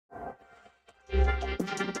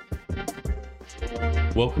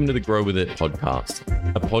Welcome to the Grow With It podcast,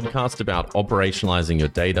 a podcast about operationalizing your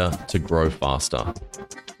data to grow faster.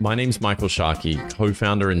 My name's Michael Sharkey,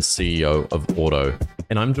 co-founder and CEO of Auto,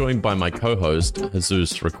 and I'm joined by my co-host,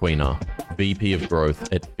 Jesus Requena, VP of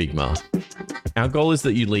Growth at Figma. Our goal is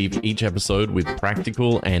that you leave each episode with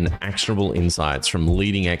practical and actionable insights from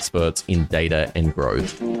leading experts in data and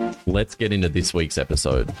growth. Let's get into this week's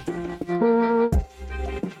episode.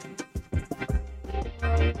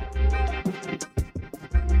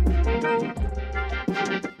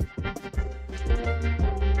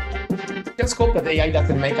 Just hope that AI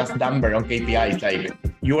doesn't make us dumber on KPIs. Like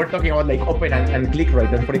you were talking about, like open and click rate.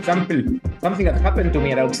 And for example, something that happened to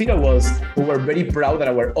me at Auth0 was we were very proud that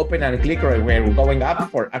our open and click rate were going up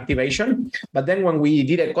for activation. But then when we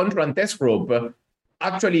did a control and test group,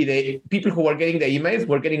 actually the people who were getting the emails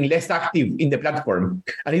were getting less active in the platform.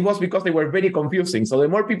 And it was because they were very confusing. So the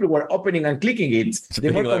more people were opening and clicking it,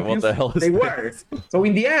 the more confused they were. So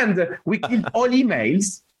in the end, we killed all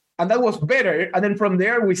emails. And that was better. And then from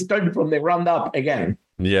there, we started from the ground up again.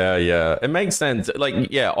 Yeah. It makes sense.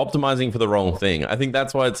 Optimizing for the wrong thing. I think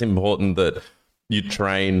that's why it's important that you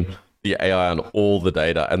train the AI on all the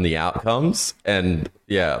data and the outcomes. And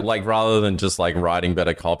rather than just like writing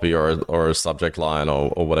better copy or a subject line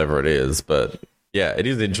or whatever it is. But yeah, it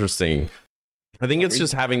is interesting. I think it's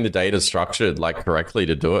just having the data structured like correctly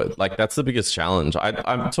to do it. Like that's the biggest challenge.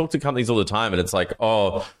 I talk to companies all the time and it's like,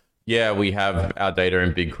 yeah, we have our data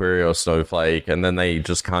in BigQuery or Snowflake, and then they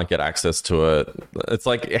just can't get access to it. It's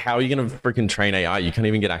like, how are you going to freaking train AI? You can't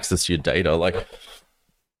even get access to your data. Like,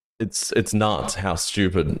 it's nuts how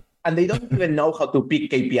stupid. And they don't even know how to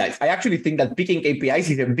pick KPIs. I actually think that picking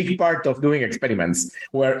KPIs is a big part of doing experiments,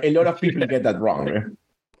 where a lot of people get that wrong.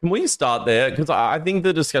 Can we start there? Because I think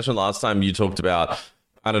the discussion last time you talked about,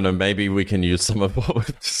 I don't know, maybe we can use some of what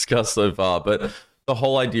we've discussed so far, but the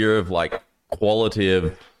whole idea of like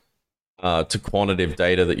qualitative to quantitative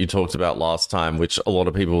data that you talked about last time, which a lot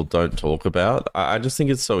of people don't talk about. I just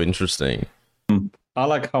think it's so interesting. I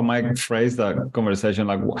like how Mike phrased that conversation.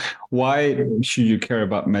 Like, why should you care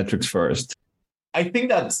about metrics first? I think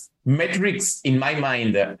that metrics, in my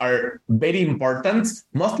mind, are very important,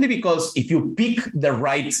 mostly because if you pick the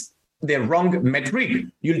wrong metric,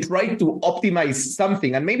 you'll try to optimize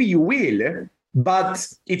something, and maybe you will, but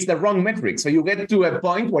it's the wrong metric. So you get to a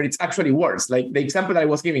point where it's actually worse. Like the example I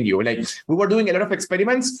was giving you, like we were doing a lot of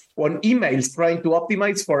experiments on emails trying to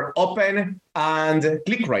optimize for open and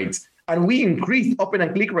click rates. And we increased open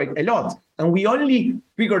and click rate a lot. And we only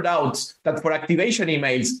figured out that for activation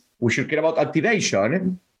emails, we should care about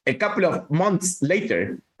activation a couple of months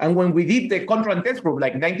later. And when we did the control and test group,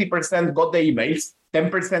 like 90% got the emails,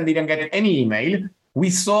 10% didn't get any email. We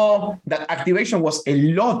saw that activation was a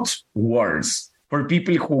lot worse for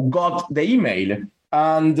people who got the email.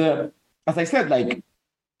 And as I said, like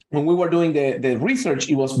when we were doing the research,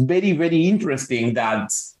 it was very, very interesting that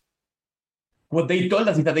what they told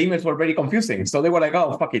us is that the emails were very confusing. So they were like,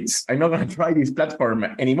 oh, fuck it. I'm not going to try this platform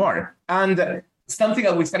anymore. And something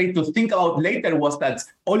that we started to think about later was that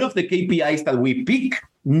all of the KPIs that we pick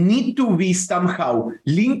need to be somehow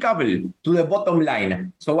linkable to the bottom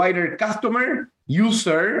line. So either customer,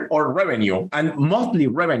 user, or revenue, and mostly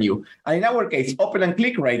revenue. And in our case, open and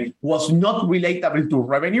click rate was not relatable to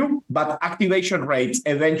revenue, but activation rates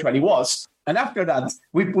eventually was. And after that,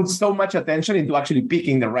 we put so much attention into actually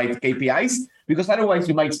picking the right KPIs, because otherwise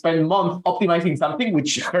you might spend months optimizing something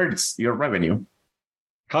which hurts your revenue.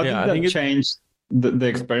 How did that change the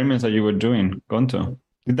experiments that you were doing, Gonto?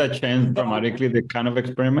 Did that change dramatically the kind of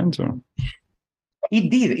experiments? Or? It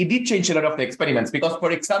did change a lot of the experiments because,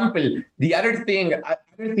 for example, the other thing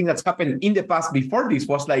that's happened in the past before this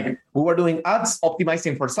was like we were doing ads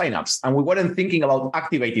optimizing for signups and we weren't thinking about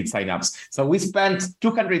activated signups. So we spent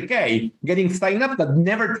 $200K getting signups that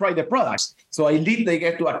never tried the products. So I lead they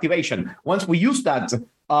get to activation. Once we used that,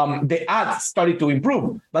 the ads started to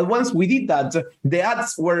improve. But once we did that, the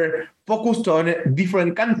ads were focused on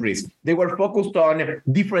different countries. They were focused on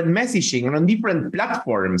different messaging and on different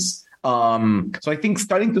platforms. So I think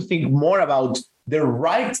starting to think more about the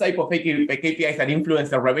right type of KPIs that influence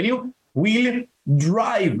the revenue will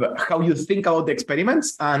drive how you think about the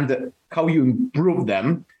experiments and how you improve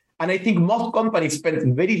them. And I think most companies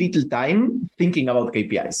spend very little time thinking about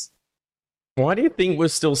KPIs. Why do you think we're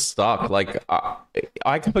still stuck? Like,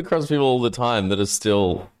 I come across people all the time that are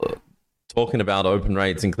still talking about open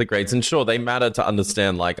rates and click rates. And sure, they matter to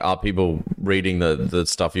understand, like, are people reading the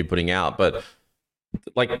stuff you're putting out? But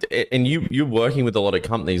like, and you're working with a lot of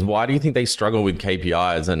companies. Why do you think they struggle with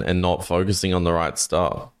KPIs and not focusing on the right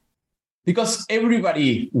stuff? Because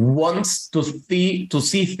everybody wants to see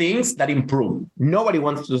things that improve. Nobody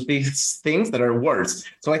wants to see things that are worse.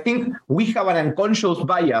 So I think we have an unconscious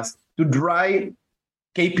bias to drive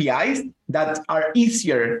KPIs that are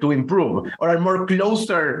easier to improve or are more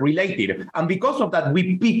closer related. And because of that,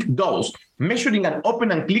 we pick those. Measuring an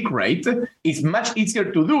open and click rate is much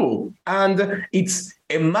easier to do. And it's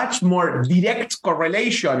a much more direct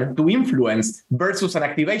correlation to influence versus an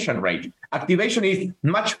activation rate. Activation is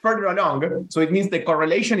much further along, so it means the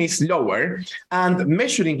correlation is lower. And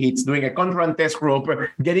measuring it, doing a control and test group,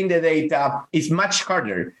 getting the data is much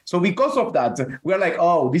harder. So because of that, we're like,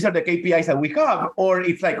 oh, these are the KPIs that we have. Or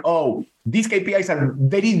it's like, oh, these KPIs are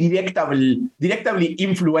very directly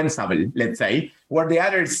influenceable, let's say, where the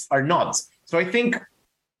others are not. So I think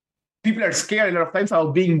people are scared a lot of times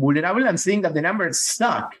about being vulnerable and seeing that the numbers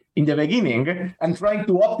suck in the beginning and trying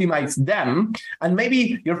to optimize them. And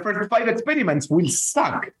maybe your first 5 experiments will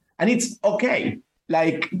suck, and it's okay.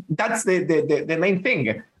 Like, that's the main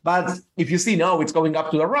thing. But if you see, no, it's going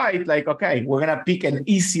up to the right, like, okay, we're going to pick an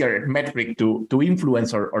easier metric to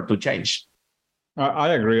influence or to change. I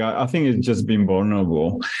agree. I think it's just being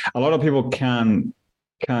vulnerable. A lot of people can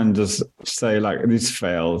just say, like, this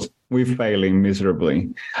failed. We're failing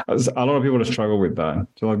miserably. A lot of people struggle with that.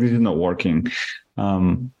 So, like, this is not working.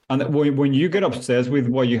 And when you get obsessed with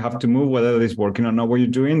what you have to move, whether it's working or not, what you're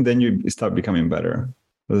doing, then you start becoming better.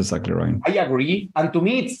 That's exactly right. I agree. And to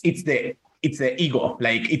me, it's the ego.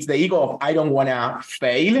 Like, it's the ego of I don't want to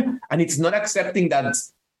fail. And it's not accepting that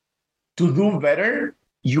to do better,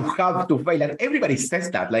 you have to fail. And everybody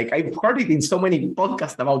says that. Like, I've heard it in so many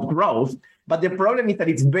podcasts about growth, but the problem is that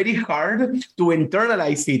it's very hard to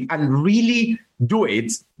internalize it and really do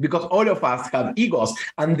it, because all of us have egos.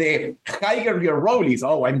 And the higher your role is,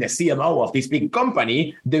 oh, I'm the CMO of this big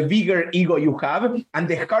company, the bigger ego you have, and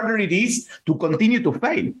the harder it is to continue to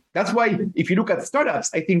fail. That's why if you look at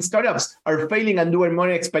startups, I think startups are failing and doing more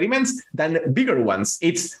experiments than bigger ones.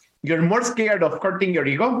 You're more scared of hurting your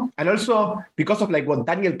ego. And also because of, like, what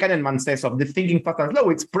Daniel Kahneman says of the thinking fast and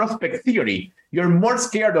slow, it's prospect theory. You're more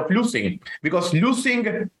scared of losing, because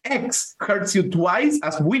losing X hurts you twice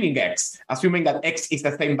as winning X, assuming that X is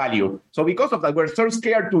the same value. So because of that, we're so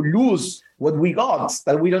scared to lose what we got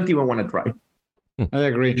that we don't even want to try. I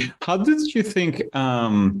agree. How did you think...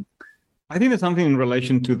 I think there's something in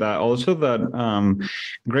relation to that also, that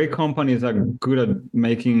great companies are good at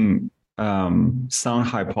making sound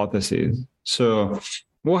hypotheses. So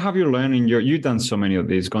what have you learned you've done so many of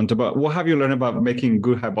these, Gonto, but what have you learned about making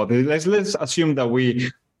good hypotheses? Let's assume that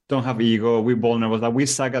we don't have ego, we're vulnerable, that we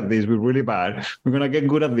suck at this, we're really bad, we're going to get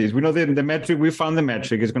good at this. We know the metric, we found the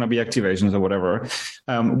metric is going to be activations or whatever.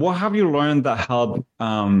 What have you learned that help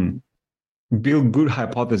build good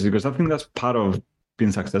hypotheses? Because I think that's part of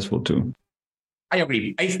being successful too. I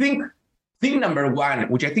agree. I think thing number one,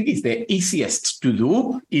 which I think is the easiest to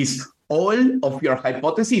do, is all of your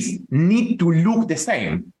hypotheses need to look the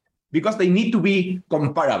same, because they need to be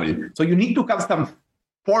comparable. So you need to have some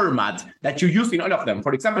format that you use in all of them.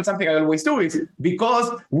 For example, something I always do is,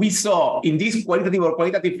 because we saw in this qualitative or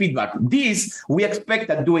qualitative feedback, we expect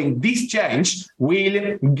that doing this change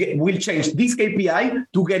will change this KPI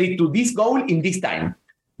to get it to this goal in this time.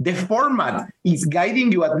 The format is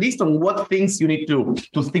guiding you at least on what things you need to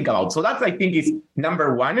think about. So that, I think, is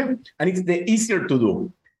number one, and it's the easier to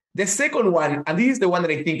do. The second one, and this is the one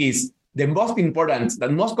that I think is the most important,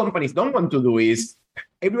 that most companies don't want to do, is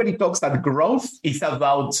everybody talks that growth is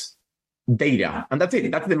about data. And that's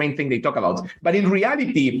it. That's the main thing they talk about. But in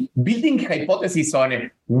reality, building hypotheses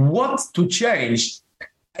on what to change,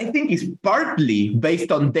 I think, is partly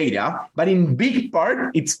based on data, but in big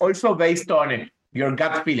part, it's also based on your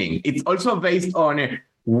gut feeling. It's also based on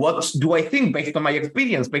what do I think based on my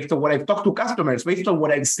experience, based on what I've talked to customers, based on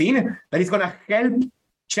what I've seen, that is going to help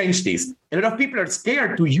change this. A lot of people are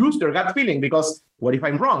scared to use their gut feeling, because what if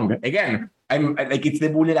I'm wrong? Again, I'm like, it's the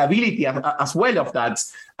vulnerability as well of that.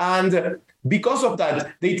 And because of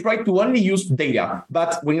that, they try to only use data.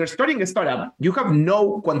 But when you're starting a startup, you have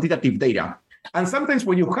no quantitative data. And sometimes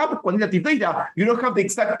when you have quantitative data, you don't have the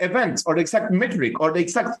exact events or the exact metric or the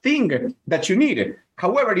exact thing that you need.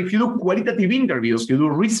 However, if you do qualitative interviews, you do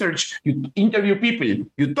research, you interview people,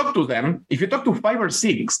 you talk to them, if you talk to 5 or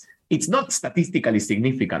 6, it's not statistically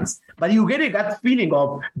significant, but you get a gut feeling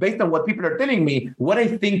of, based on what people are telling me, what I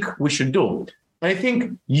think we should do. And I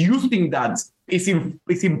think using that is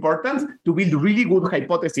important to build really good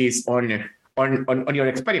hypotheses on your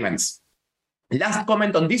experiments. Last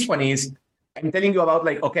comment on this one is, I'm telling you about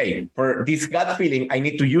like, okay, for this gut feeling, I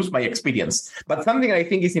need to use my experience. But something I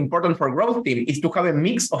think is important for growth team is to have a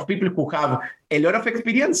mix of people who have a lot of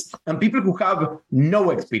experience and people who have no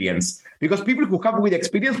experience. Because people who have with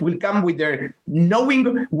experience will come with their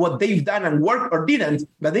knowing what they've done and worked or didn't,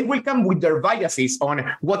 but they will come with their biases on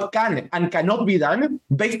what can and cannot be done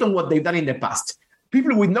based on what they've done in the past.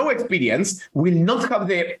 People with no experience will not have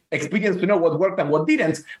the experience to know what worked and what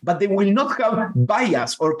didn't, but they will not have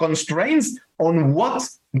bias or constraints on what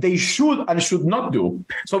they should and should not do.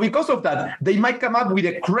 So because of that, they might come up with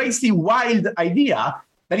a crazy, wild idea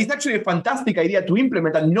that is actually a fantastic idea to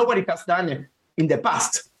implement and nobody has done in the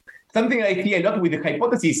past. Something I see a lot with the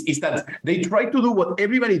hypothesis is that they try to do what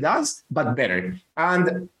everybody does, but better.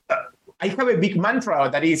 And I have a big mantra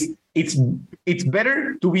that is, it's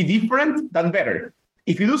better to be different than better.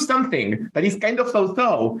 If you do something that is kind of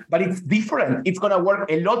so-so, but it's different, it's going to work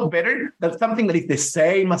a lot better than something that is the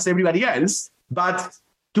same as everybody else, but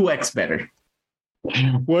 2x better.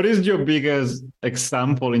 What is your biggest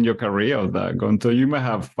example in your career of that, Gonto? You may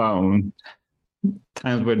have found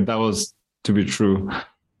times when that was to be true.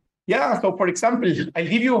 Yeah, so for example, I'll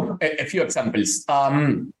give you a few examples.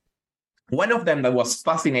 One of them that was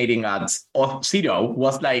fascinating at Auth0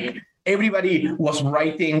 was like, everybody was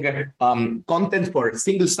writing content for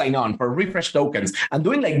single sign-on, for refresh tokens, and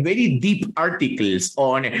doing like very deep articles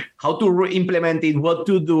on how to implement it, what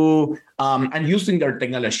to do, and using their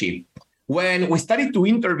technology. When we started to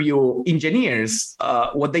interview engineers,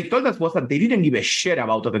 what they told us was that they didn't give a shit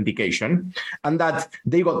about authentication and that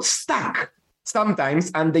they got stuck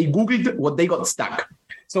sometimes and they Googled what they got stuck.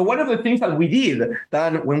 So one of the things that we did,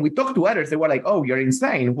 then when we talked to others, they were like, oh, you're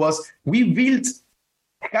insane, was we built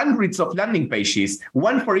hundreds of landing pages,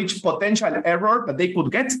 one for each potential error that they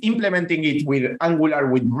could get, implementing it with Angular,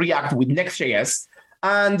 with React, with Next.js.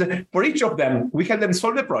 And for each of them, we had them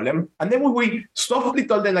solve the problem. And then we softly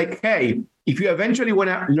told them like, hey, if you eventually want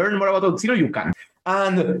to learn more about Auth0, you can.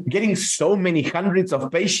 And getting so many hundreds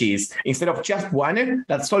of pages instead of just one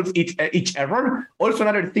that solves each error, also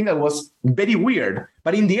another thing that was very weird.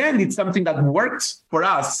 But in the end, it's something that works for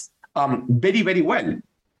us very, very well.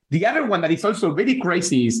 The other one that is also very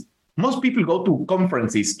crazy is most people go to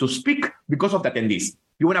conferences to speak because of the attendees.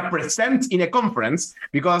 You want to present in a conference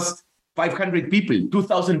because 500 people,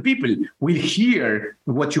 2,000 people will hear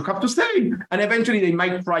what you have to say, and eventually they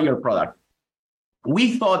might try your product.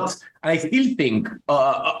 We thought, and I still think,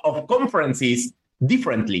 of conferences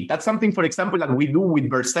differently. That's something, for example, that we do with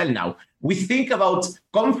Vercel now. We think about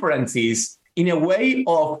conferences in a way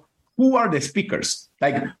of who are the speakers.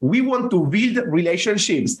 Like, we want to build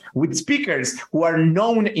relationships with speakers who are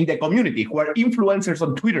known in the community, who are influencers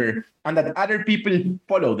on Twitter, and that other people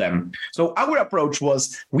follow them. So our approach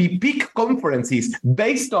was we pick conferences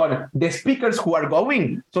based on the speakers who are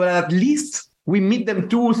going, so that at least we meet them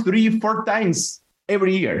 2, 3, 4 times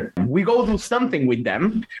every year. We go do something with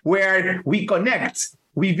them where we connect,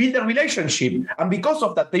 we build a relationship, and because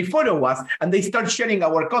of that, they follow us and they start sharing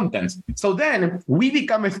our content. So then we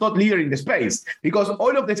become a thought leader in the space because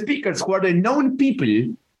all of the speakers who are the known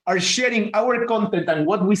people are sharing our content and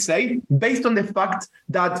what we say based on the fact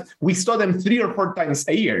that we saw them 3 or 4 times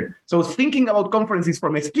a year. So thinking about conferences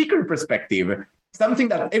from a speaker perspective, something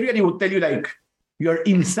that everybody would tell you like, you're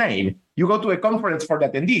insane. You go to a conference for the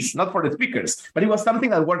attendees, not for the speakers. But it was something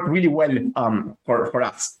that worked really well for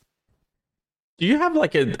us. Do you have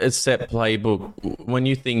like a set playbook when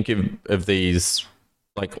you think of these,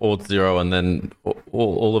 like Auth0 and then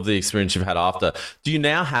all of the experience you've had after? Do you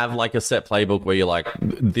now have like a set playbook where you're like,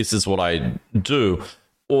 this is what I do?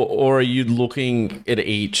 Or are you looking at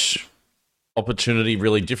each opportunity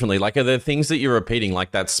really differently? Like, are there things that you're repeating,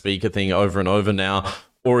 like that speaker thing over and over now?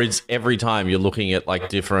 Or is every time you're looking at like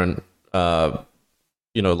different,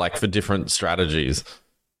 like for different strategies?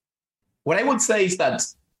 What I would say is that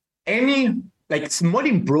any like small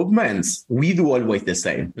improvements, we do always the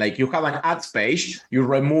same. Like you have an ads page, you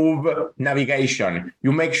remove navigation,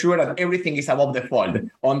 you make sure that everything is above the fold.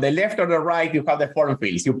 On the left or the right, you have the form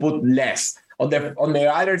fields, you put less. On the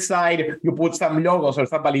other side, you put some logos or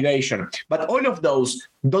some validation. But all of those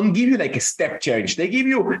don't give you like a step change. They give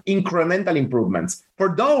you incremental improvements.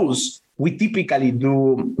 For those, we typically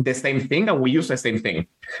do the same thing and we use the same thing.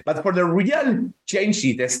 But for the real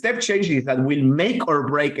changes, the step changes that will make or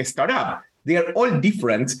break a startup, they are all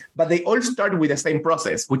different, but they all start with the same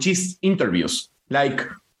process, which is interviews. Like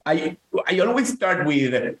I always start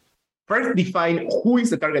with first define who is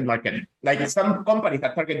the target market. Like some companies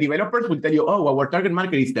that target developers will tell you, oh, our target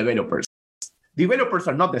market is developers. developers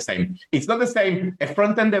are not the same. It's not the same a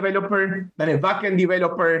front-end developer than a back-end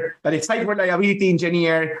developer, than a site reliability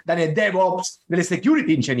engineer, than a DevOps, than a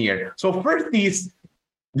security engineer. So first is,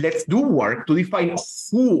 let's do work to define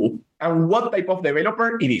who and what type of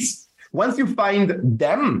developer it is. Once you find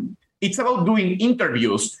them, it's about doing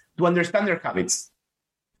interviews to understand their habits.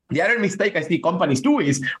 The other mistake I see companies do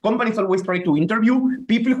is companies always try to interview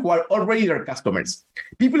people who are already their customers.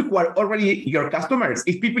 People who are already your customers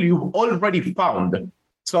is people you've already found.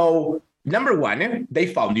 So number one, they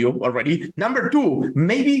found you already. Number two,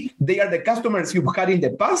 maybe they are the customers you've had in the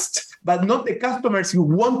past, but not the customers you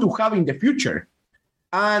want to have in the future.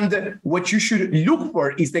 And what you should look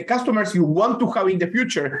for is the customers you want to have in the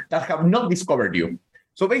future that have not discovered you.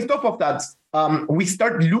 So based off of that, we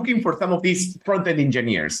start looking for some of these front-end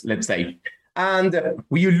engineers, let's say. And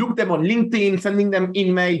you look them on LinkedIn, sending them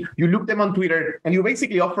email, you look them on Twitter, and you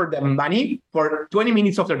basically offer them money for 20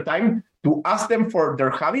 minutes of their time to ask them for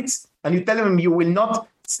their habits. And you tell them you will not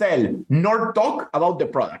sell nor talk about the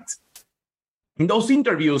product. In those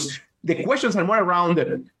interviews, the questions are more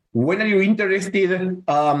around, when are you interested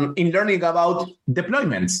in learning about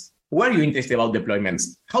deployments? Where are you interested about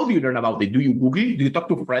deployments? How do you learn about it? Do you Google? Do you talk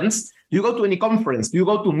to friends? Do you go to any conference? Do you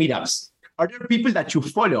go to meetups? Are there people that you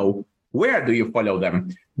follow? Where do you follow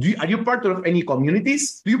them? Are you part of any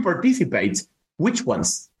communities? Do you participate? Which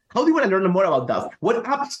ones? How do you want to learn more about that? What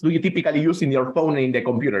apps do you typically use in your phone and in the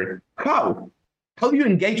computer? How? How do you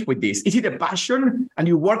engage with this? Is it a passion and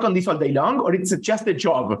you work on this all day long, or it's just a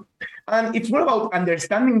job? And it's more about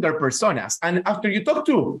understanding their personas. And after you talk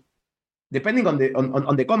to, depending on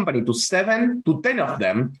the company, to 7 to 10 of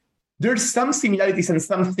them, there's some similarities and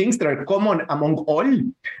some things that are common among all.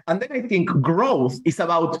 And then I think growth is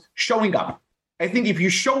about showing up. I think if you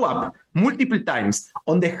show up multiple times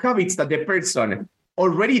on the habits that the person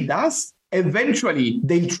already does, eventually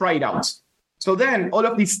they'll try it out. So then all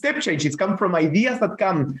of these step changes come from ideas that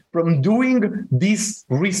come from doing this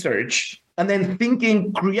research and then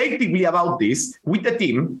thinking creatively about this with the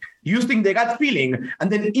team, using the gut feeling,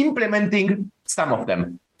 and then implementing some of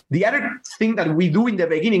them. The other thing that we do in the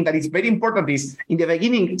beginning that is very important is, in the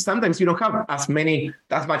beginning, sometimes you don't have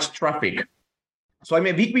as much traffic. So I'm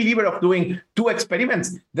a big believer of doing 2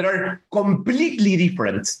 experiments that are completely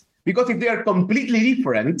different. Because if they are completely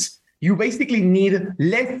different, you basically need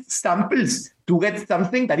less samples to get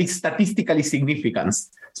something that is statistically significant.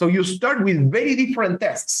 So you start with very different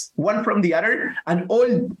tests, one from the other, and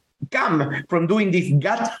all come from doing this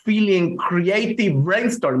gut feeling, creative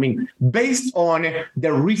brainstorming based on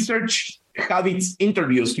the research habits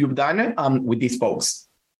interviews you've done with these folks.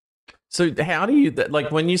 So how do you,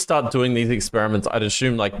 like, when you start doing these experiments, I'd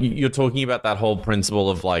assume, like, you're talking about that whole principle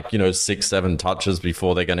of, like, 6, 7 touches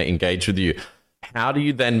before they're going to engage with you. How do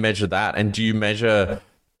you then measure that? And do you measure,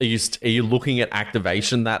 are you looking at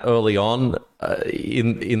activation that early on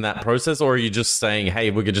in that process? Or are you just saying,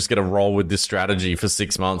 hey, we could just get a roll with this strategy for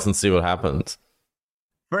 6 months and see what happens?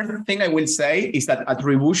 First thing I will say is that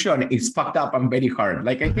attribution is fucked up and very hard.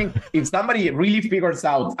 Like, I think if somebody really figures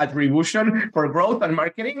out attribution for growth and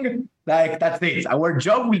marketing, like, that's it. Our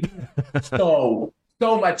job will be so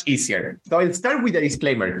much easier. So I'll start with a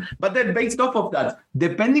disclaimer. But then based off of that,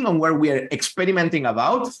 depending on where we're experimenting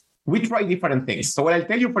about, we try different things. So what I'll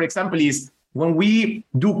tell you, for example, is when we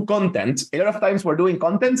do content, a lot of times we're doing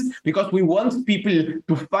content because we want people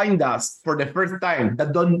to find us for the first time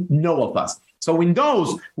that don't know of us. So in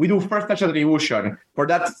those, we do first touch attribution for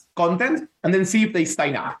that content and then see if they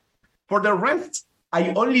sign up. For the rest, I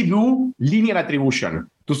only do linear attribution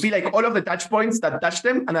to see, like, all of the touch points that touch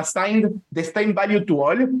them and assign the same value to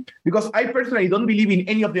all, because I personally don't believe in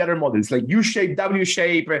any of the other models, like U-shape,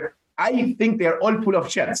 W-shape. I think they're all full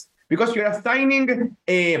of shit because you're assigning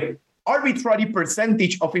a arbitrary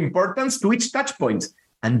percentage of importance to each touch point,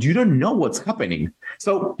 and you don't know what's happening.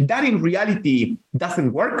 So that in reality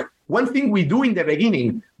doesn't work. One thing we do in the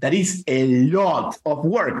beginning that is a lot of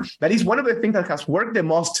work, that is one of the things that has worked the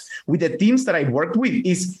most with the teams that I've worked with,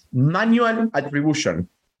 is manual attribution.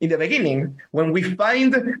 In the beginning, when we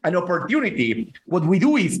find an opportunity, what we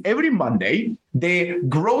do is every Monday, the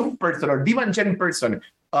growth person or demand gen person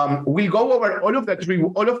will go over all of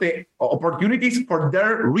the opportunities for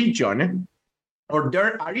their region or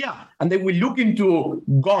their area, and they will look into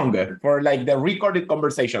Gong for, like, the recorded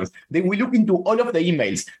conversations. They will look into all of the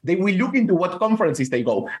emails. They will look into what conferences they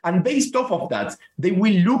go. And based off of that, they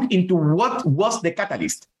will look into what was the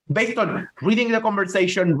catalyst, based on reading the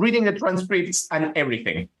conversation, reading the transcripts, and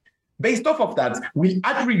everything. Based off of that, we'll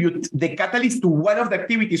attribute the catalyst to one of the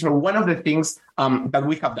activities or one of the things that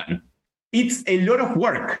we have done. It's a lot of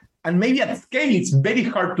work. And maybe at scale, it's very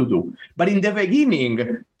hard to do. But in the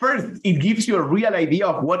beginning, first, it gives you a real idea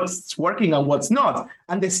of what's working and what's not.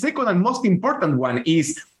 And the second and most important one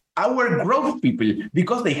is our growth people,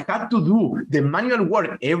 because they had to do the manual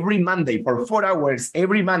work every Monday for 4 hours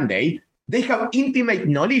every Monday, they have intimate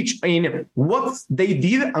knowledge in what they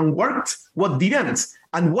did and worked, what didn't,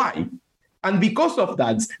 and why. And because of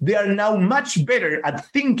that, they are now much better at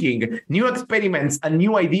thinking new experiments and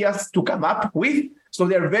new ideas to come up with. So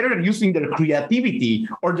they're better at using their creativity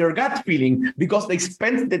or their gut feeling because they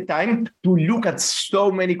spent the time to look at so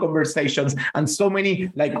many conversations and so many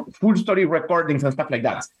like full story recordings and stuff like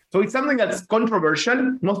that. So it's something that's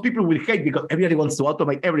controversial. Most people will hate because everybody wants to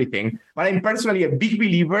automate everything. But I'm personally a big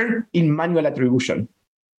believer in manual attribution.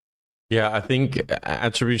 Yeah, I think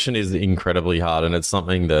attribution is incredibly hard, and it's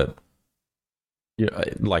something that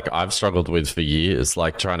like I've struggled with for years,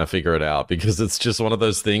 like trying to figure it out, because it's just one of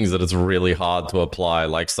those things that it's really hard to apply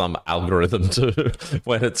like some algorithm to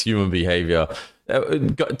when it's human behavior.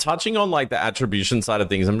 Touching on like the attribution side of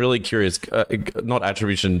things, I'm really curious, not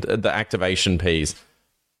attribution, the activation piece.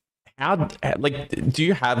 How, like, do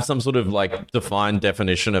you have some sort of like defined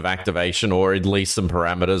definition of activation, or at least some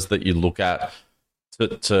parameters that you look at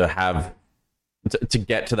to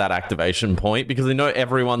get to that activation point? Because I know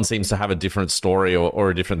everyone seems to have a different story or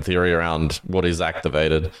a different theory around what is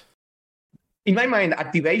activated. In my mind,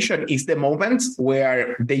 activation is the moment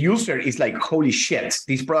where the user is like, holy shit,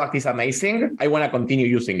 this product is amazing. I want to continue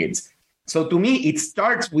using it. So to me, it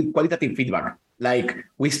starts with qualitative feedback. Like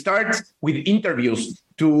we start with interviews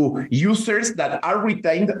to users that are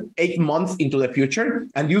retained 8 months into the future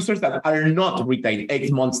and users that are not retained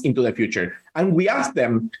 8 months into the future. And we ask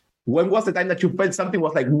them, when was the time that you felt something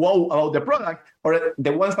was like, whoa, about the product? Or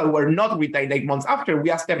the ones that were not retained 8 months after,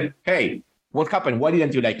 we asked them, hey, what happened? Why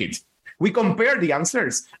didn't you like it? We compare the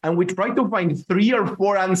answers and we try to find 3 or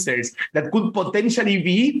 4 answers that could potentially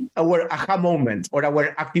be our aha moment or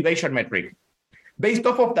our activation metric. Based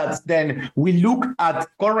off of that, then we look at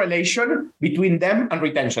correlation between them and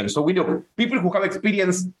retention. So we look, people who have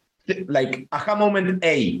experienced like aha moment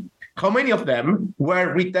A, how many of them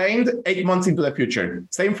were retained 8 months into the future?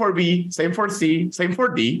 Same for B, same for C, same for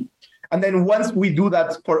D. And then once we do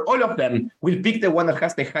that for all of them, we'll pick the one that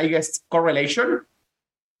has the highest correlation.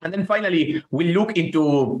 And then finally, we look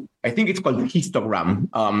into, I think it's called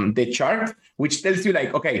histogram, the chart, which tells you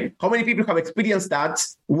like, okay, how many people have experienced that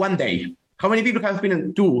one day? How many people have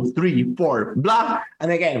been 2, 3, 4, blah.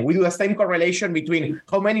 And again, we do the same correlation between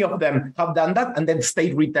how many of them have done that and then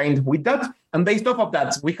stayed retained with that. And based off of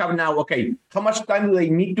that, we have now, okay, how much time do they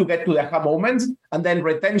need to get to the aha moment? And then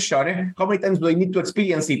retention, how many times do they need to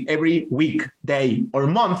experience it every week, day, or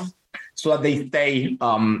month so that they stay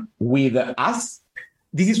with us?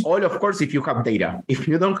 This is all, of course, if you have data. If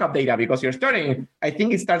you don't have data because you're starting, I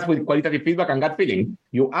think it starts with qualitative feedback and gut feeling.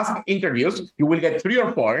 You ask interviews, you will get 3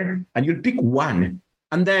 or 4, and you'll pick one.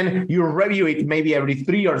 And then you review it maybe every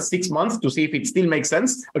 3 or 6 months to see if it still makes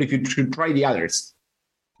sense or if you should try the others.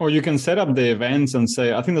 Or you can set up the events and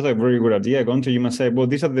say, I think that's a very good idea. Gonto, you must say, well,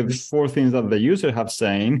 these are the 4 things that the user have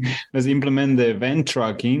saying. Let's implement the event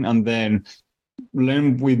tracking and then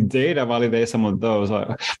learn with data, validate some of those.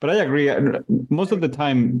 But I agree. Most of the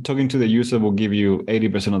time, talking to the user will give you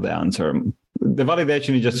 80% of the answer. The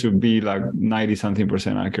validation is just to be like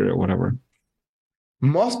 90-something% accurate or whatever.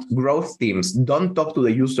 Most growth teams don't talk to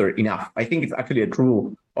the user enough. I think it's actually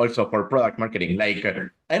true also for product marketing. Like,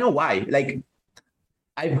 I know why. Like,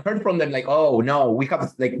 I've heard from them like, oh, no, we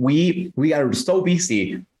have like, we are so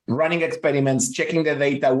busy running experiments, checking the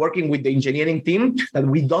data, working with the engineering team, that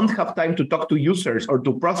we don't have time to talk to users or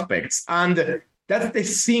to prospects. And that's the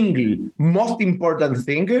single most important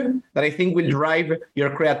thing that I think will drive your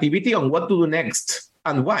creativity on what to do next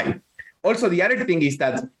and why. Also, the other thing is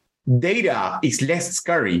that data is less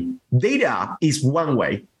scary. Data is one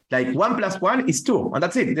way. Like 1 + 1 is 2, and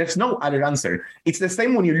that's it. There's no other answer. It's the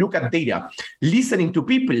same when you look at data. Listening to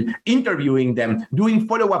people, interviewing them, doing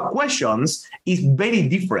follow-up questions is very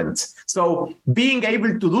different. So being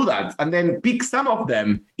able to do that and then pick some of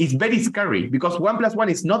them is very scary because 1 + 1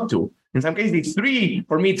 is not 2. In some cases, it's 3.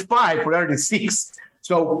 For me, it's 5. For others, it's 6.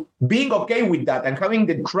 So being okay with that and having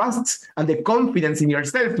the trust and the confidence in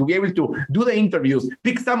yourself to be able to do the interviews,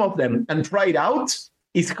 pick some of them and try it out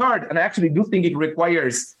is hard. And I actually do think it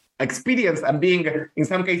requires experience and being, in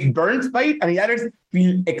some cases, burned by it, and in others,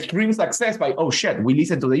 feel extreme success by, oh shit, we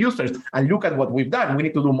listen to the users and look at what we've done. We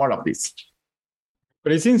need to do more of this.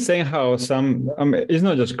 But it's insane how some, it's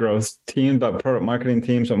not just growth teams, but product marketing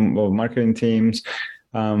teams or marketing teams,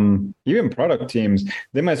 even product teams,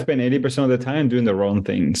 they might spend 80% of the time doing the wrong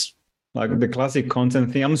things. Like the classic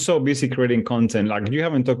content thing. I'm so busy creating content. Like you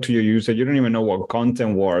haven't talked to your user. You don't even know what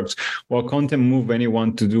content works, what content move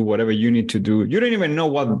anyone to do whatever you need to do. You don't even know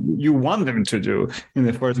what you want them to do in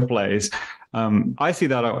the first place. I see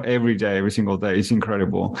that every day, every single day. It's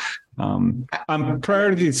incredible. And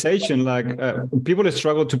prioritization, like people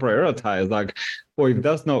struggle to prioritize. Like, well, if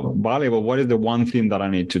that's not valuable, what is the one thing that I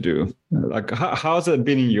need to do? Like, how's it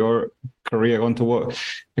been in your career? On to what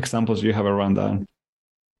examples do you have around that?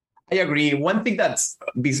 I agree. One thing that's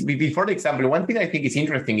before the example, one thing I think is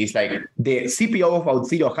interesting is like the CPO of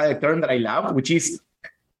Auth0 had a term that I love, which is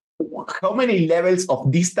how many levels of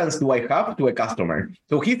distance do I have to a customer?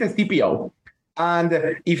 So he's the CPO.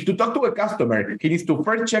 And if to talk to a customer, he needs to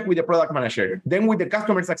first check with the product manager, then with the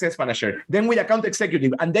customer success manager, then with account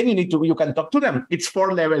executive, and then you can talk to them. It's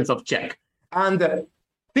 4 levels of check. And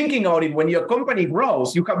thinking about it, when your company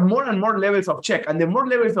grows, you have more and more levels of check. And the more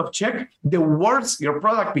levels of check, the worse your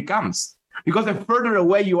product becomes because the further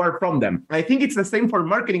away you are from them. And I think it's the same for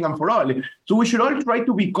marketing and for all. So we should all try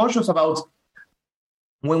to be cautious about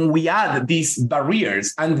when we add these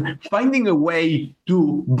barriers and finding a way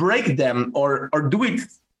to break them or do it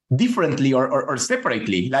differently or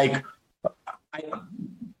separately. Like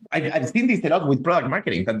I've seen this a lot with product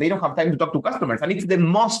marketing, that they don't have time to talk to customers. And it's the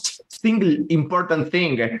most single important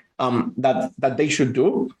thing that they should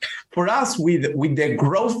do. For us, with the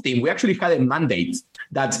growth team, we actually had a mandate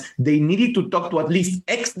that they needed to talk to at least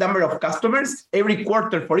X number of customers every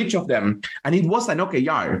quarter for each of them. And it was an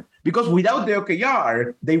OKR. Because without the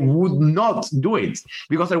OKR, they would not do it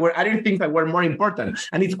because there were other things that were more important.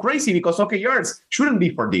 And it's crazy because OKRs shouldn't be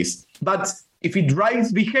for this. But if it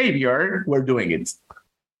drives behavior, we're doing it.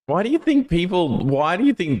 Why do you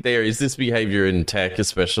think there is this behavior in tech,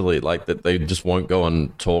 especially like that they just won't go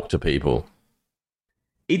and talk to people?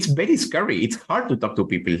 It's very scary. It's hard to talk to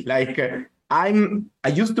people. Like I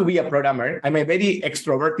used to be a programmer. I'm a very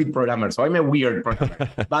extroverted programmer, so I'm a weird programmer.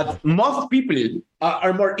 But most people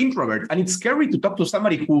are more introvert, and it's scary to talk to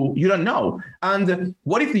somebody who you don't know. And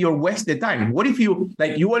what if you waste the time? What if you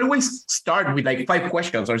always start with like 5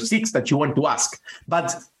 questions or 6 that you want to ask,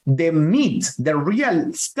 but the meat, the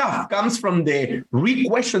real stuff comes from the real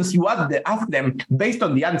questions you ask them based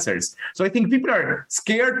on the answers. So I think people are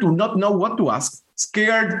scared to not know what to ask,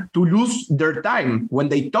 scared to lose their time when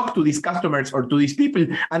they talk to these customers or to these people,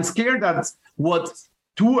 and scared that what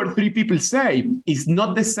 2 or 3 people say is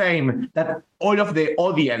not the same that all of the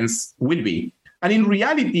audience will be. And in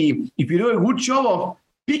reality, if you do a good job of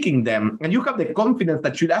picking them and you have the confidence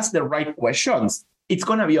that you'll ask the right questions, it's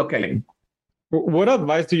going to be okay. What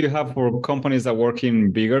advice do you have for companies that work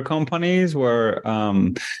in bigger companies where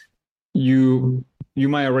you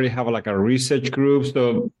might already have like a research group?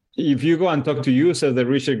 So if you go and talk to users, the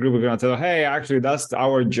research group is going to tell, hey, actually, that's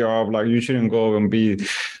our job. Like you shouldn't go and be,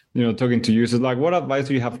 talking to users. Like what advice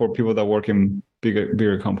do you have for people that work in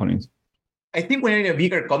bigger companies? I think when you're in a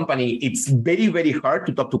bigger company, it's very, very hard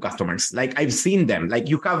to talk to customers. Like I've seen them, like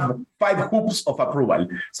you have 5 hoops of approval.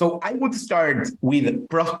 So I would start with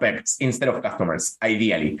prospects instead of customers,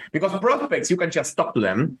 ideally, because prospects, you can just talk to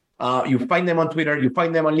them. You find them on Twitter, you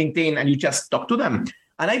find them on LinkedIn, and you just talk to them.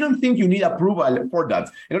 And I don't think you need approval for that.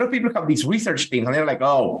 A lot of people have these research things and they're like,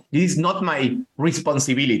 oh, this is not my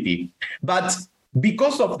responsibility. But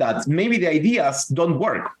because of that, maybe the ideas don't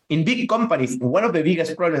work. In big companies, one of the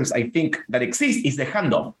biggest problems I think that exists is the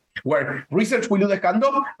handoff, where research will do the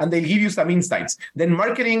handoff and they'll give you some insights. Then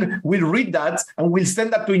marketing will read that and will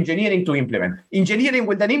send that to engineering to implement. Engineering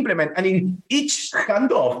will then implement. And in each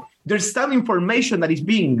handoff, there's some information that is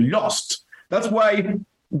being lost. That's why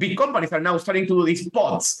big companies are now starting to do these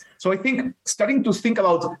pods. So I think starting to think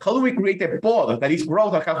about how do we create a pod that is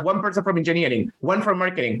growth that has 1 person from engineering, 1 from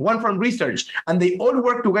marketing, 1 from research, and they all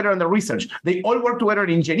work together on the research. They all work together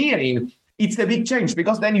in engineering. It's a big change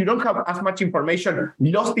because then you don't have as much information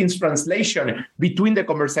lost in translation between the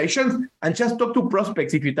conversations, and just talk to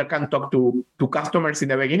prospects if you can talk to customers in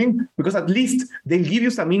the beginning, because at least they'll give you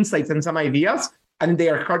some insights and some ideas, and they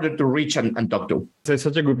are harder to reach and talk to. It's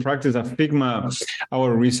such a good practice. At Figma,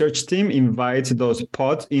 our research team invites those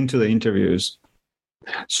pods into the interviews.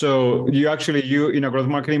 So you in a growth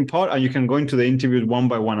marketing pod, and you can go into the interviews one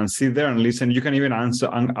by one and sit there and listen. You can even answer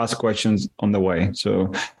and ask questions on the way.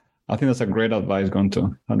 So I think that's a great advice,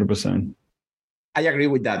 Gonto, 100%. I agree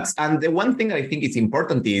with that. And the one thing that I think is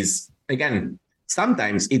important is, again,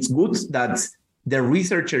 sometimes it's good that the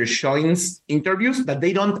researcher joins interviews that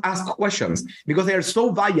they don't ask questions because they are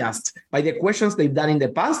so biased by the questions they've done in the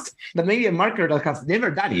past that maybe a marketer that has never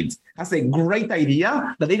done it has a great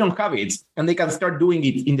idea that they don't have it and they can start doing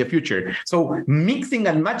it in the future. So mixing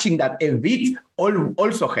and matching that a bit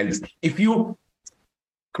also helps. If you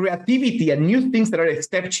creativity and new things that are a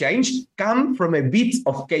step change come from a bit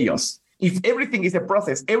of chaos. If everything is a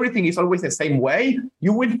process, everything is always the same way,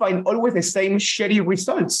 you will find always the same shitty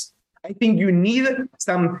results. I think you need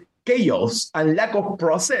some chaos and lack of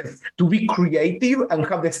process to be creative and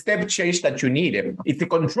have the step change that you need. It's a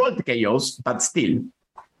controlled chaos, but still.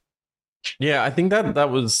 Yeah, I think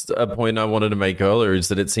that was a point I wanted to make earlier, is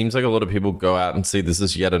that it seems like a lot of people go out and see this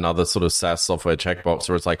as yet another sort of SaaS software checkbox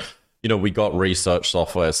where it's like, we got research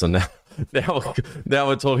software, so now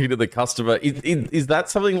we're talking to the customer. Is that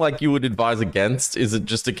something like you would advise against? Is it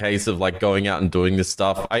just a case of like going out and doing this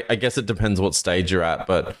stuff? I guess it depends what stage you're at,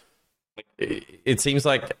 but it seems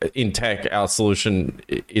like in tech, our solution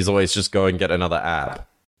is always just go and get another app.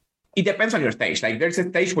 It depends on your stage. Like there's a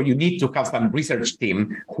stage where you need to have some research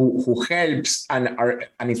team who helps and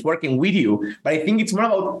is working with you. But I think it's more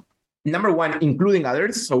about, number one, including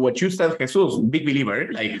others. So what you said, Jesus, big believer,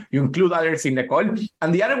 like you include others in the call.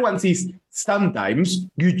 And the other ones is sometimes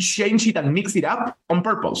you change it and mix it up on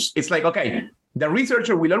purpose. It's like, okay, the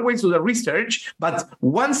researcher will always do the research, but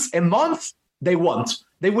once a month, they won't.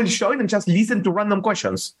 They will show it and just listen to random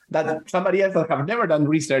questions that somebody else that have never done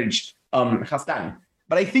research has done.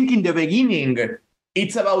 But I think in the beginning,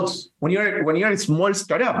 it's about when you're a small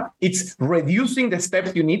startup, it's reducing the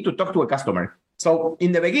steps you need to talk to a customer. So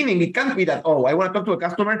in the beginning, it can't be that, I want to talk to a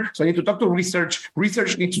customer, so I need to talk to research.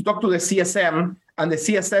 Research needs to talk to the CSM, and the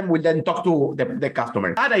CSM will then talk to the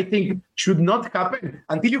customer. That, I think, should not happen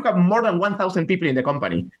until you have more than 1,000 people in the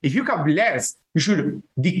company. If you have less, you should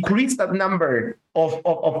decrease that number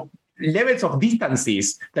of levels of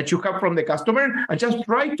distances that you have from the customer and just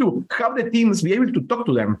try to have the teams be able to talk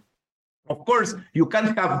to them. Of course, you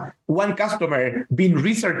can't have one customer being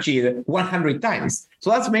researched 100 times. So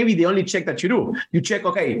that's maybe the only check that you do. You check,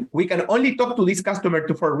 okay, we can only talk to this customer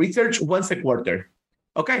for research once a quarter.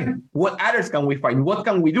 Okay, what others can we find? What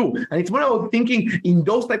can we do? And it's more about thinking in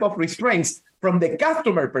those type of restraints from the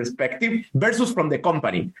customer perspective versus from the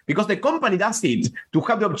company. Because the company does it to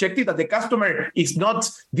have the objective that the customer is not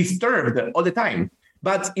disturbed all the time.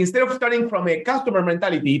 But instead of starting from a customer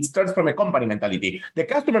mentality, it starts from a company mentality. The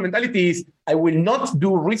customer mentality is, I will not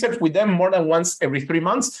do research with them more than once every 3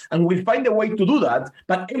 months, and we'll find a way to do that,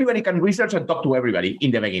 but everybody can research and talk to everybody in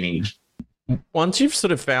the beginning. Once you've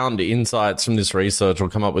sort of found insights from this research or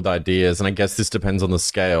come up with ideas, and I guess this depends on the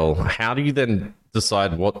scale, how do you then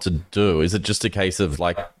decide what to do? Is it just a case of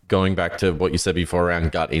like going back to what you said before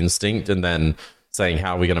around gut instinct and then saying,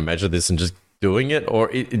 how are we going to measure this and just doing it? Or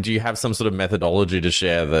do you have some sort of methodology to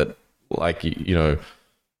share that, like,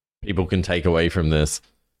 people can take away from this?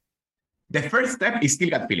 The first step is still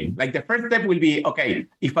gut feeling. Like the first step will be, okay,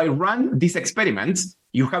 if I run this experiment,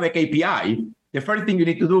 you have a KPI. The first thing you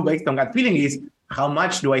need to do based on gut feeling is, how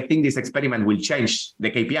much do I think this experiment will change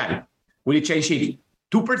the KPI? Will it change it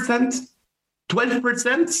 2%,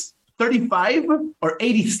 12%, 35%, or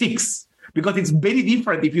 86%? Because it's very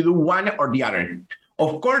different if you do one or the other.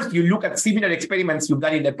 Of course, you look at similar experiments you've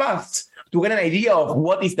done in the past to get an idea of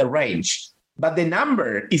what is the range. But the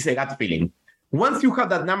number is a gut feeling. Once you have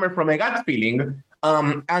that number from a gut feeling,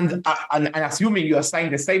 and assuming you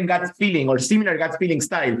assign the same gut feeling or similar gut feeling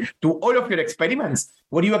style to all of your experiments,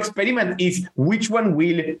 what you experiment is which one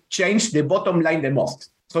will change the bottom line the most.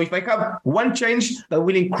 So if I have one change that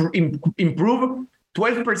will improve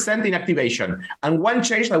 12% in activation and one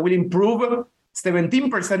change that will improve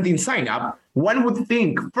 17% in sign up, one would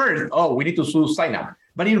think first, we need to do sign up.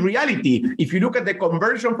 But in reality, if you look at the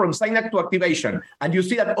conversion from sign up to activation and you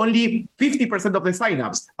see that only 50% of the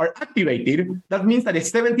signups are activated, that means that a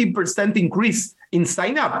 17% increase in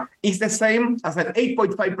sign up is the same as an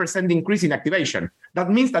 8.5% increase in activation. That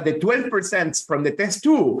means that the 12% from the test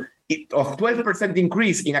 2 of 12%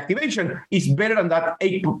 increase in activation is better than that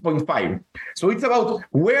 8.5. So it's about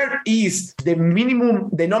where is the minimum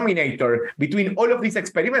denominator between all of these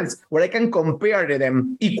experiments where I can compare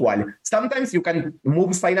them equal. Sometimes you can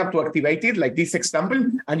move sign up to activated, like this example,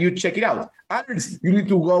 and you check it out. Others, you need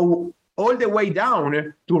to go all the way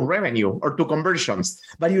down to revenue or to conversions.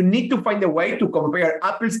 But you need to find a way to compare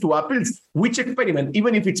apples to apples, which experiment,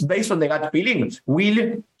 even if it's based on the gut feeling,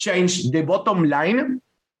 will change the bottom line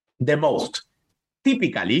the most.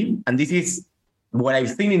 Typically, and this is what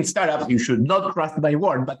I've seen in startups, you should not trust my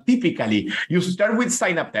word, but typically you start with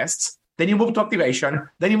sign-up tests, then you move to activation,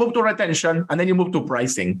 then you move to retention, and then you move to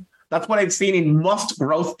pricing. That's what I've seen in most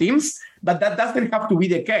growth teams, but that doesn't have to be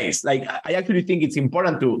the case. Like, I actually think it's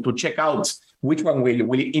important to check out which one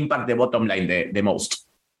will impact the bottom line the most.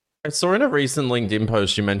 I saw in a recent LinkedIn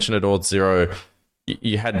post, you mentioned at Auth0,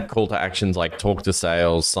 you had call to actions like talk to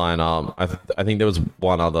sales, sign up. I think there was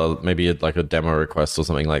one other, maybe like a demo request or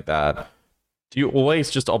something like that. do you always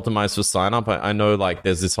just optimize for sign up? I know like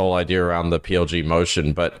there's this whole idea around the PLG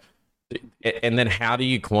motion, but and then how do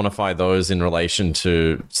you quantify those in relation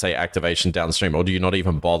to, say, activation downstream, or do you not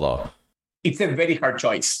even bother? It's a very hard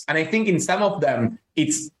choice. And I think in some of them,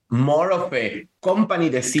 it's more of a company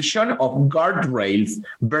decision of guardrails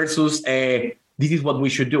versus this is what we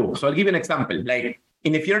should do. So I'll give you an example. Like,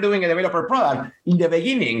 if you're doing a developer product, in the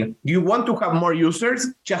beginning, you want to have more users,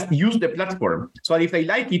 just use the platform. So if they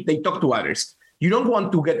like it, they talk to others. You don't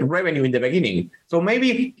want to get revenue in the beginning. So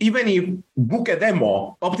maybe even if book a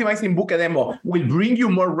demo, optimizing book a demo will bring you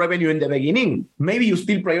more revenue in the beginning, maybe you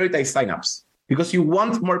still prioritize signups because you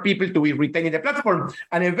want more people to be retained in the platform,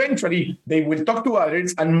 and eventually they will talk to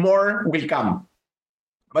others and more will come.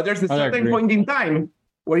 But there's a certain point in time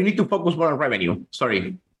where you need to focus more on revenue.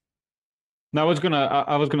 Sorry. No, I was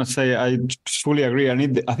gonna say I fully agree. I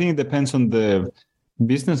think it depends on the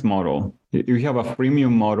business model. If you have a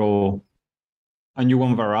freemium model and you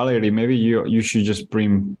want virality, maybe you should just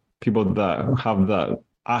bring people that have that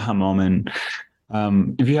aha moment.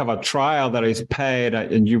 If you have a trial that is paid,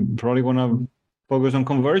 and you probably want to focus on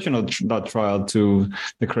conversion of that trial to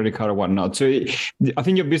the credit card or whatnot. So I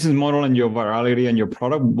think your business model and your virality and your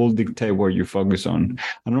product will dictate where you focus on.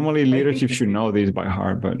 And normally leadership should know this by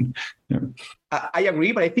heart, but yeah. I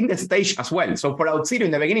agree, but I think the stage as well. So for Outzero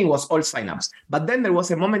in the beginning was all signups. But then there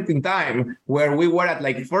was a moment in time where we were at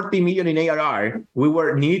like 40 million in ARR. We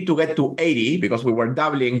needed to get to 80 because we were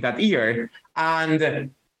doubling that year.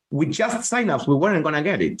 And with just signups, we weren't going to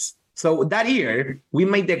get it. So that year, we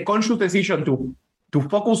made the conscious decision to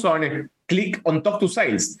focus on click on talk to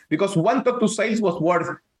sales, because one talk to sales was worth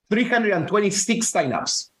 326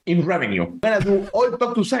 signups in revenue. We're going to do all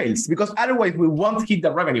talk to sales because otherwise we won't hit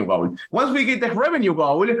the revenue goal. Once we hit the revenue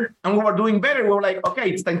goal and we were doing better, we were like, okay,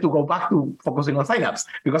 it's time to go back to focusing on signups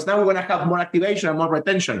because now we're going to have more activation and more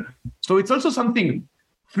retention. So it's also something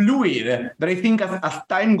fluid that I think as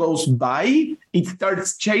time goes by, it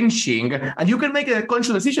starts changing. And you can make a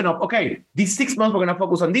conscious decision of, okay, these 6 months we're going to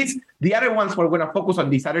focus on this. The other ones we're going to focus on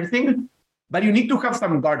this other thing. But you need to have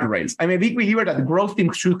some guardrails. I'm a big believer that growth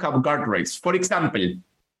teams should have guardrails. For example,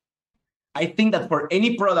 I think that for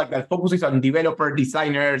any product that focuses on developer,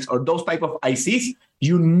 designers, or those type of ICs,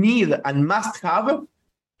 you need and must have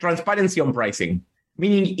transparency on pricing,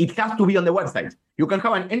 meaning it has to be on the website. You can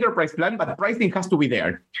have an enterprise plan, but pricing has to be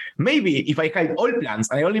there. Maybe if I hide all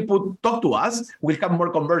plans and I only put talk to us, we'll have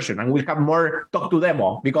more conversion and we'll have more talk to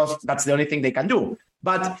demo because that's the only thing they can do.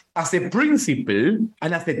 But as a principle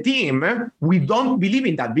and as a team, we don't believe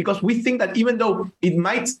in that because we think that even though it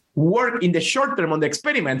might work in the short term on the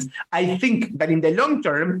experiments, I think that in the long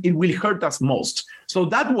term, it will hurt us most. So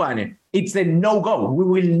that one, it's a no-go. We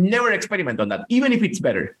will never experiment on that, even if it's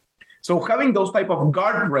better. So having those type of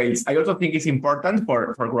guardrails, I also think is important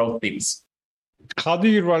for growth teams. How do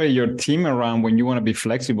you rally your team around when you want to be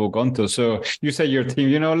flexible, Gonto? So you say your team,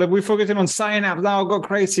 look, we're focusing on signups, now go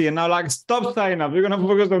crazy. And now like, stop signups, we're going to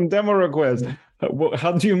focus on demo requests.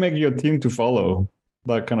 How do you make your team to follow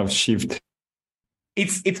that kind of shift?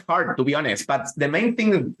 It's hard, to be honest. But the main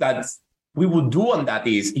thing that we would do on that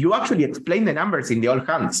is you actually explain the numbers in the all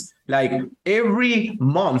hands. Like every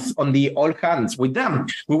month on the all hands with them,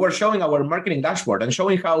 we were showing our marketing dashboard and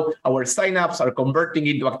showing how our signups are converting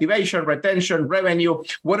into activation, retention, revenue,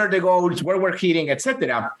 what are the goals, where we're hitting,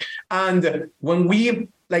 etc. And when we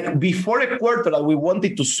before a quarter that we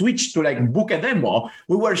wanted to switch to book a demo,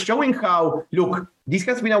 we were showing how, look, this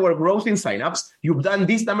has been our growth in signups. You've done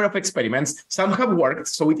this number of experiments. Some have worked,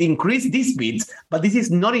 so it increased these bits, but this is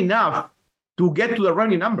not enough to get to the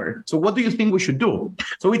revenue number. So what do you think we should do?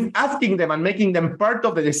 So it's asking them and making them part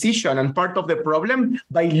of the decision and part of the problem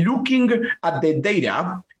by looking at the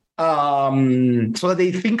data so that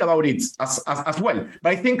they think about it as well.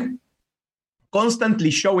 But I think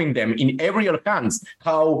constantly showing them in every all hands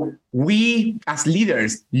how we as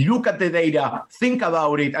leaders look at the data, think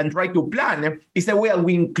about it, and try to plan is the way that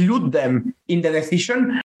we include them in the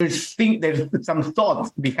decision. There's some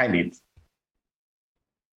thought behind it.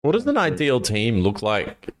 What does an ideal team look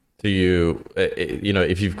like to you?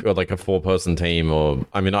 If you've got a 4-person team, or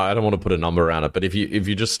I don't want to put a number around it, but if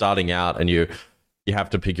you're just starting out and you have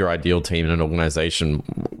to pick your ideal team in an organization,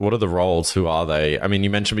 what are the roles? Who are they? You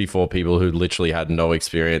mentioned before people who literally had no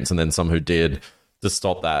experience, and then some who did, to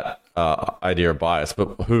stop that idea of bias.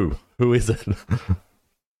 But who is it?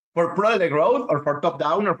 For product growth, or for top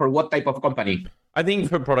down, or for what type of company? I think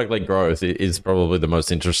for product-led growth is probably the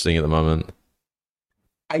most interesting at the moment.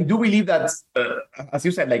 I do believe that, as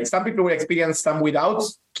you said, some people will experience, some without.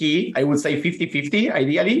 Key, I would say 50-50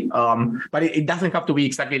 ideally, but it doesn't have to be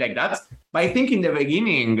exactly like that. But I think in the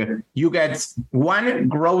beginning, you get one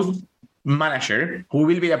growth manager, who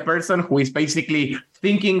will be the person who is basically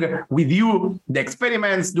thinking with you the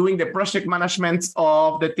experiments, doing the project management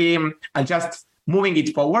of the team, and just moving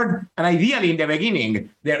it forward. And ideally, in the beginning,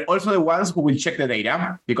 they're also the ones who will check the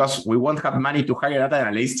data, because we won't have money to hire data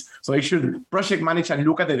analysts. So they should project manage and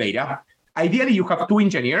look at the data. Ideally, you have 2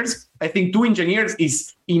 engineers. I think 2 engineers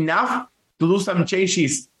is enough to do some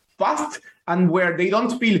changes fast, and where they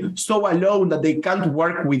don't feel so alone that they can't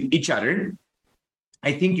work with each other.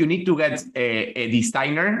 I think you need to get a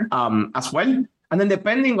designer as well. And then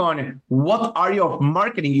depending on what area of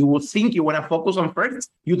marketing you would think you want to focus on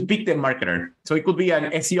first, you'd pick the marketer. So it could be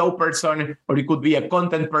an SEO person, or it could be a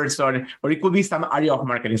content person, or it could be some area of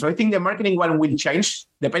marketing. So I think the marketing one will change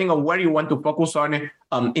depending on where you want to focus on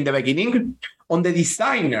in the beginning. On the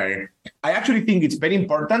designer, I actually think it's very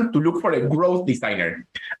important to look for a growth designer.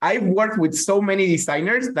 I've worked with so many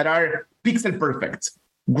designers that are pixel perfect.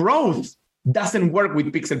 Growth doesn't work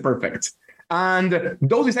with pixel perfect. And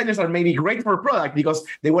those designers are maybe great for product because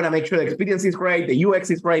they want to make sure the experience is great, the UX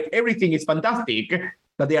is great, everything is fantastic,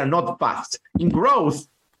 but they are not fast. In growth,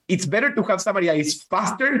 it's better to have somebody that is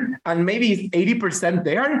faster and maybe is 80%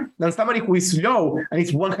 there than somebody who is slow and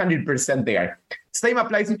is 100% there. Same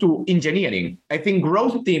applies to engineering. I think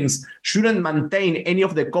growth teams shouldn't maintain any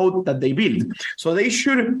of the code that they build. So they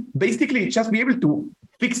should basically just be able to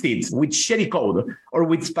fix it with shitty code or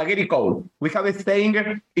with spaghetti code. We have a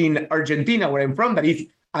saying in Argentina, where I'm from, that is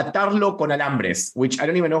atarlo con alambres, which I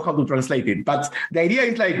don't even know how to translate it. But the idea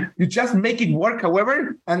is like, you just make it work,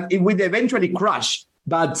 however, and it will eventually crash,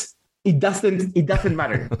 but it doesn't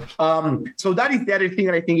matter. So that is the other thing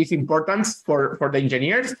that I think is important for the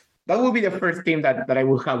engineers. That will be the first team that I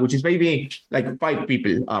will have, which is maybe like 5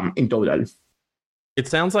 people in total. It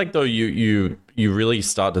sounds like, though, you really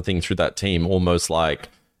start to think through that team almost like,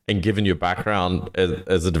 and given your background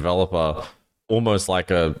as a developer, almost like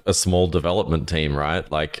a small development team, right?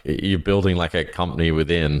 Like you're building like a company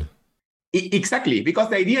within. Exactly, because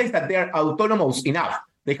the idea is that they're autonomous enough.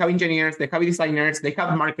 They have engineers, they have designers, they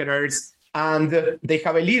have marketers, and they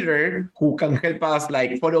have a leader who can help us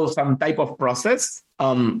like follow some type of process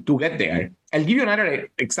to get there. I'll give you another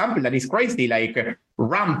example that is crazy, like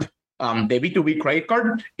Ramp. The B2B credit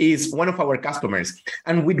card is one of our customers.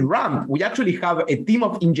 And with Ramp, we actually have a team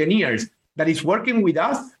of engineers that is working with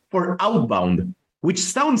us for outbound, which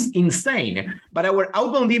sounds insane, but our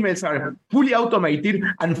outbound emails are fully automated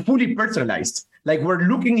and fully personalized. Like we're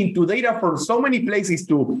looking into data for so many places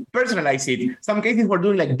to personalize it. Some cases we're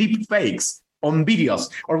doing like deep fakes on videos,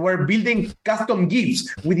 or we're building custom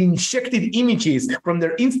GIFs with injected images from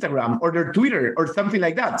their Instagram or their Twitter or something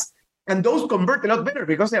like that. And those convert a lot better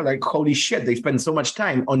because they're like, holy shit, they spend so much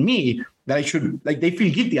time on me that I should, like, they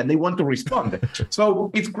feel guilty and they want to respond. So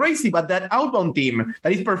it's crazy, but that outbound team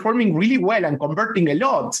that is performing really well and converting a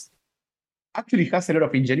lot actually has a lot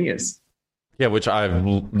of engineers. Yeah, which I've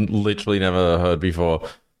literally never heard before.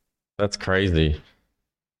 That's crazy.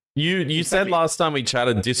 You said last time we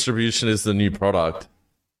chatted, distribution is the new product.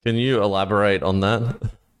 Can you elaborate on that?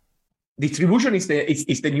 Distribution is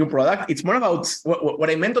the new product. It's more about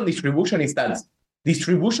what I meant on distribution is that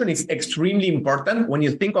distribution is extremely important when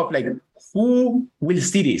you think of like who will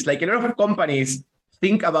see this. Like a lot of companies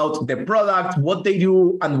think about the product, what they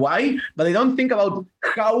do and why, but they don't think about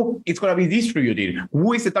how it's going to be distributed.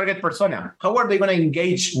 Who is the target persona? How are they going to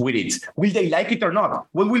engage with it? Will they like it or not?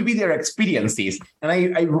 What will be their experiences? And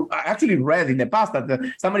I actually read in the past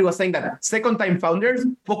that somebody was saying that second-time founders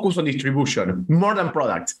focus on distribution more than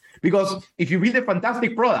product. Because if you build a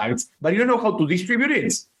fantastic product, but you don't know how to distribute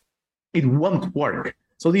it, it won't work.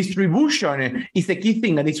 So distribution is the key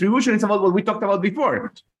thing. And distribution is about what we talked about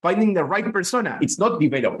before, finding the right persona. It's not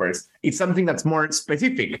developers. It's something that's more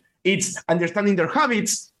specific. It's understanding their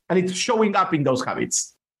habits, and it's showing up in those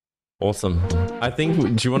habits. Awesome. I think,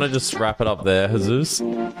 do you want to just wrap it up there, Jesus?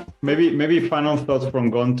 Maybe final thoughts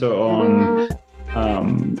from Gonto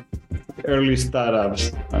on early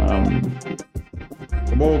startups.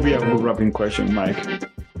 What would be a good wrapping question, Mike?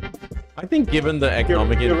 I think given the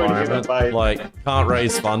economic environment, like can't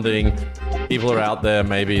raise funding, people are out there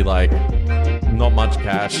maybe like not much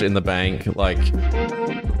cash in the bank, like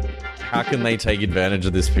how can they take advantage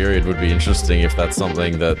of this period would be interesting if that's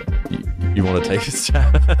something that you want to take a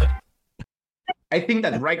stab. I think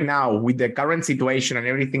that right now, with the current situation and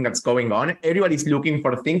everything that's going on, everybody's looking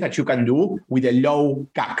for things that you can do with a low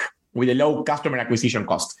CAC, with a low customer acquisition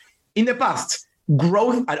cost. In the past,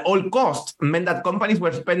 growth at all costs meant that companies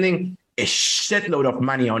were spending a shitload of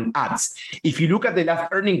money on ads. If you look at the last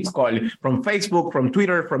earnings call from Facebook, from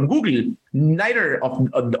Twitter, from Google, neither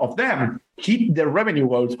of them hit their revenue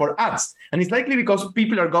goals for ads. And it's likely because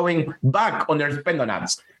people are going back on their spend on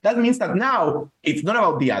ads. That means that now it's not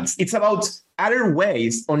about the ads. It's about other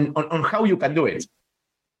ways on how you can do it.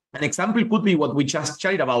 An example could be what we just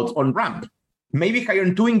chatted about on Ramp. Maybe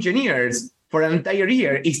hiring 2 engineers for an entire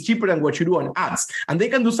year is cheaper than what you do on ads. And they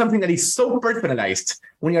can do something that is so personalized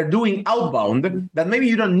when you're doing outbound that maybe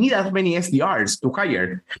you don't need as many SDRs to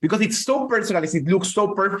hire because it's so personalized, it looks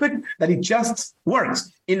so perfect that it just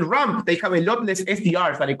works. In Ramp, they have a lot less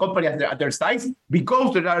SDRs than a company at their size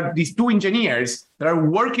because there are these 2 engineers that are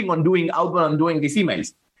working on doing outbound and doing these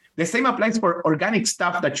emails. The same applies for organic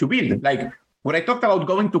stuff that you build. Like when I talked about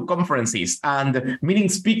going to conferences and meeting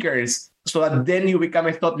speakers so that then you become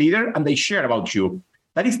a thought leader and they share about you,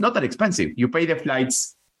 that is not that expensive. You pay the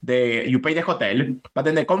flights, you pay the hotel, but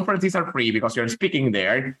then the conferences are free because you're speaking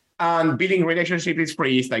there. And building relationships is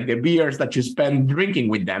free. It's like the beers that you spend drinking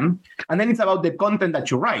with them. And then it's about the content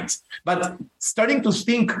that you write. But starting to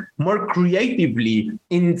think more creatively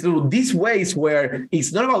into these ways where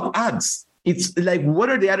it's not about ads. It's like, what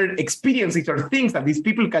are the other experiences or things that these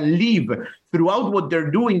people can live throughout what they're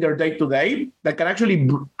doing their day-to-day that can actually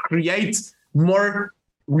create more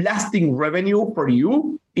lasting revenue for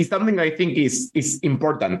you is something I think is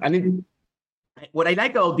important. And what I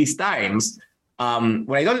like about these times,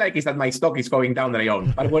 what I don't like is that my stock is going down that I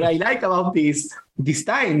own. But what I like about these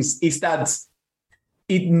times is that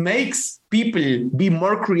it makes people be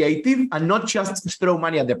more creative and not just throw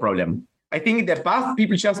money at the problem. I think in the past,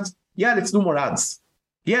 people just, let's do more ads.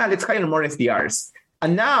 Let's hire more SDRs.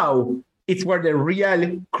 And now it's where the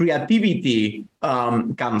real creativity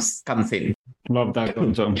comes in. Love that,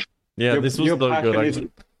 Gonzo. This was your so passion good. is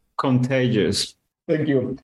contagious. Thank you.